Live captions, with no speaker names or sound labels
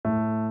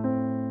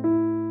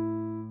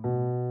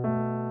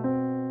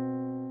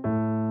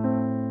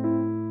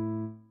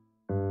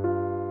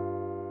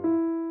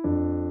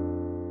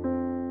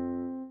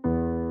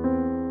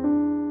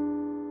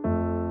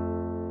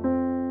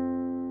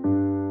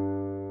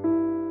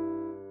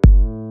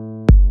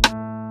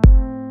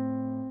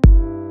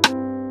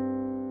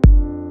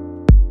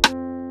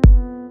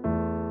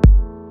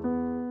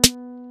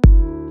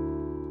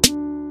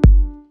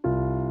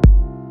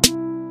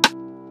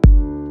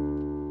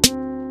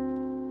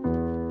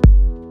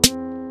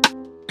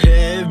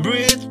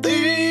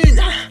Everything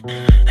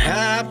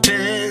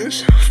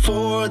happens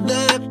for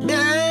the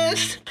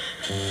best,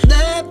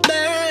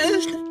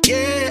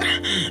 yeah.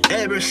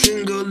 Every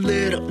single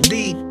little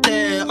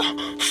detail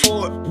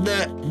for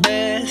the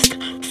best,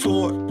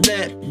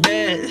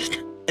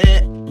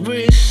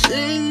 Every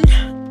single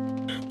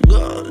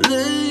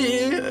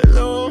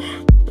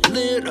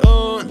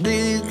little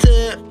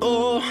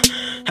detail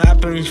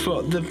happens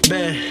for the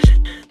best,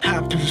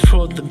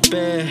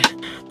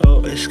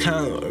 Oh, it's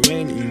kinda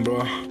raining,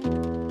 bro.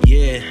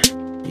 Yeah,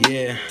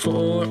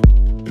 for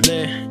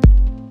the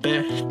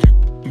best,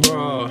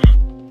 bro.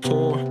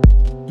 For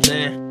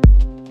the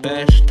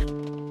best,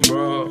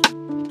 bro.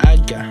 I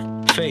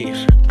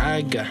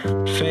got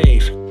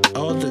faith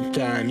all the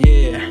time,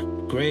 yeah.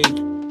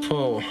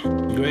 Grateful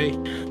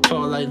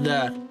like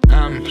that.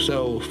 I'm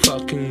so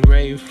fucking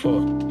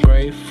grateful,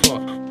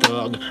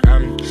 dog.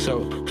 I'm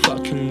so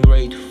fucking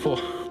grateful.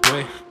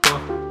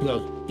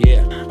 Look,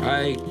 yeah,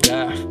 I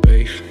got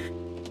faith.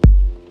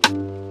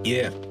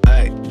 Yeah,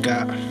 I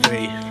got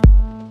faith.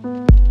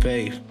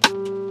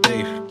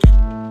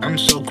 I'm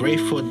so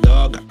grateful,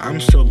 dog. I'm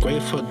so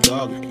grateful,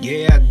 dog.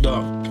 Yeah,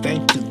 dog.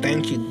 Thank you,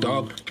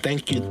 dog.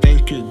 Thank you,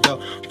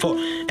 dog, for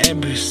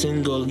every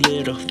single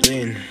little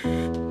thing.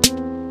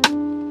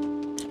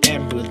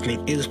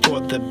 Everything is for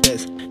the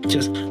best,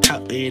 just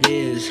how it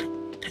is.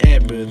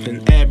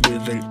 Everything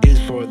is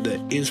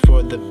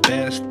for the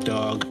best,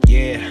 dog.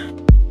 Yeah,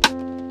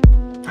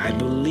 I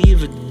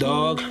believe it,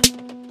 dog.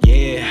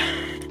 Yeah,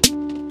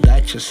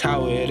 that's just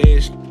how it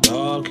is,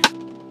 dog.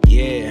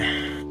 Yeah,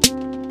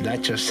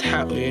 that's just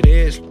how it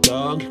is,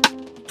 dog.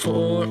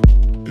 For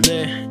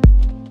the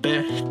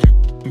best,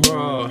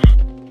 bro.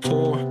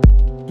 For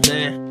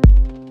the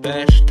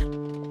best,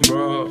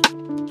 bro.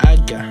 I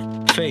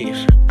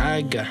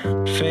got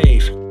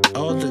faith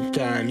all the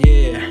time,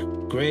 yeah.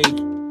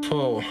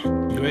 Grateful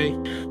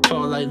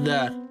like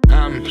that.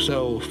 I'm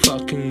so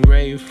fucking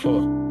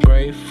grateful,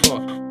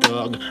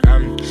 dog.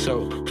 I'm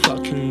so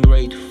fucking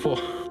grateful.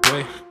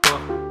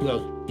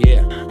 Look,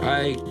 yeah,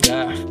 I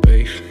got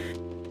faith.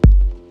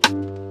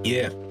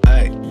 Yeah,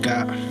 I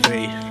got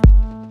faith.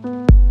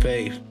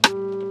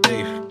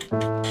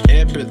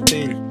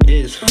 Everything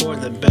is for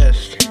the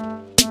best.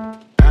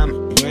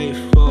 I'm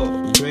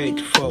grateful.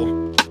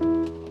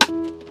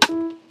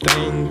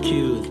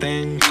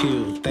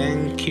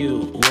 Thank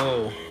you,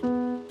 whoa.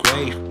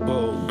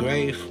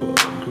 Grateful,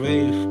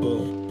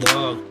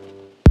 dog.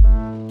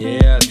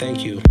 Yeah,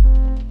 thank you.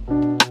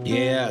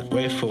 Yeah,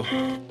 grateful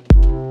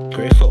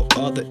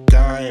all the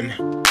time.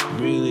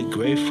 Really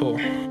grateful,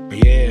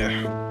 yeah.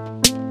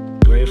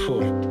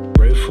 Grateful,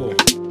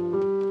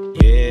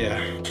 yeah.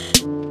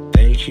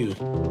 Thank you.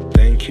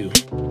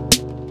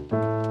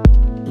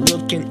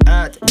 Looking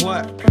at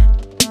what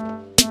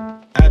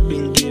I've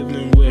been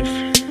given with,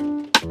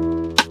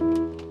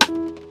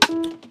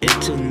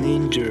 it's an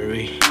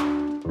injury.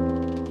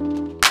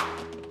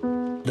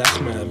 That's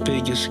my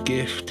biggest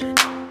gift.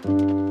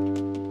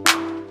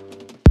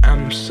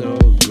 I'm so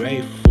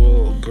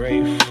grateful,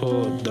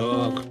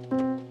 dog.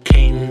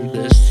 Came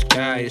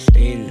disguised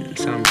in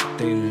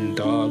something,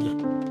 dog.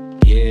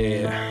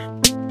 Yeah,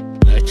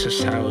 that's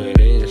just how it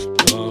is,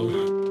 dog.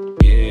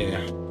 Yeah.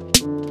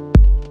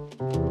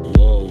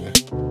 Whoa.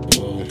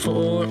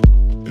 For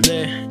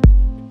the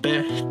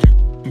best,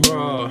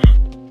 bro.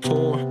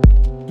 For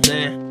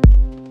the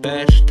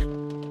best,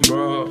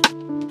 bro.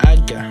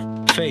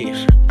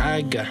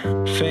 I got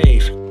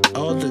faith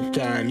all the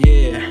time,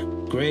 yeah.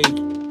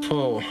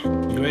 Grateful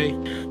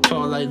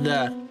like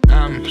that.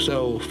 I'm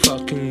so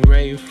fucking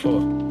grateful,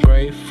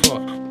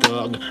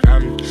 dog.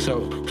 I'm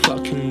so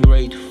fucking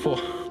grateful.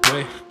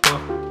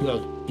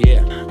 Look,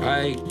 yeah,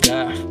 I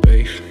got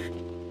faith.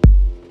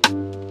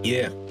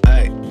 Yeah,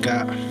 I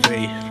got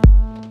faith.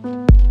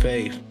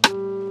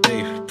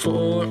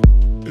 For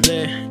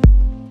the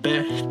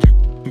best,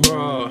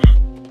 bro.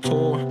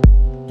 For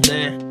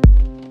the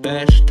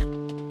best,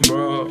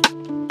 bro.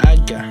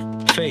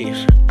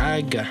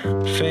 I got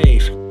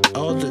faith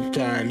all the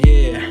time,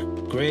 yeah.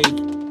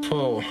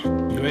 Grateful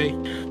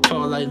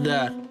like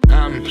that.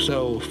 I'm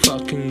so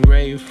fucking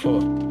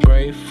grateful,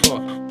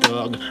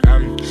 dog.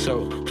 I'm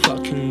so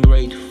fucking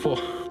grateful.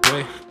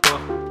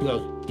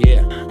 Look,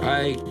 yeah,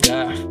 I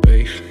got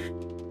faith.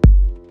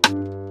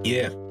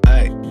 Yeah,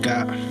 I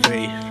got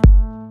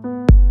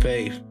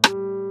faith.